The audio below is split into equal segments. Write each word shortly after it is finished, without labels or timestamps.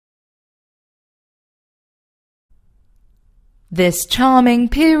This charming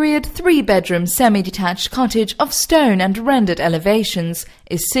period 3-bedroom semi-detached cottage of stone and rendered elevations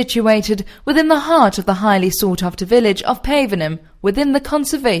is situated within the heart of the highly sought-after village of Pavenham within the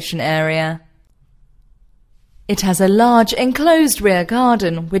conservation area. It has a large enclosed rear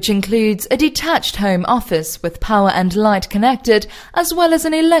garden which includes a detached home office with power and light connected as well as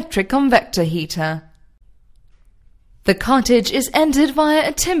an electric convector heater. The cottage is entered via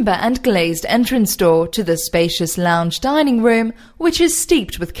a timber and glazed entrance door to the spacious lounge dining room, which is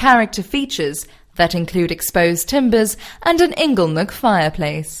steeped with character features that include exposed timbers and an inglenook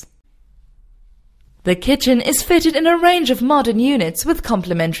fireplace. The kitchen is fitted in a range of modern units with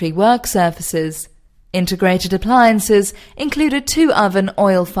complementary work surfaces. Integrated appliances include a 2-oven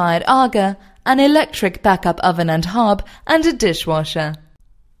oil-fired auger, an electric backup oven and hob, and a dishwasher.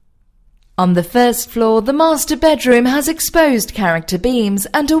 On the first floor, the master bedroom has exposed character beams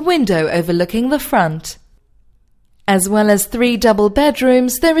and a window overlooking the front. As well as 3 double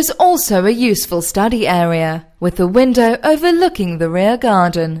bedrooms, there is also a useful study area, with a window overlooking the rear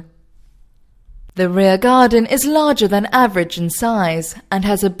garden. The rear garden is larger than average in size and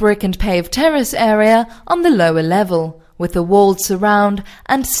has a brick and paved terrace area on the lower level, with a walled surround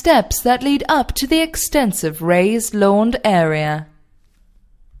and steps that lead up to the extensive raised lawned area.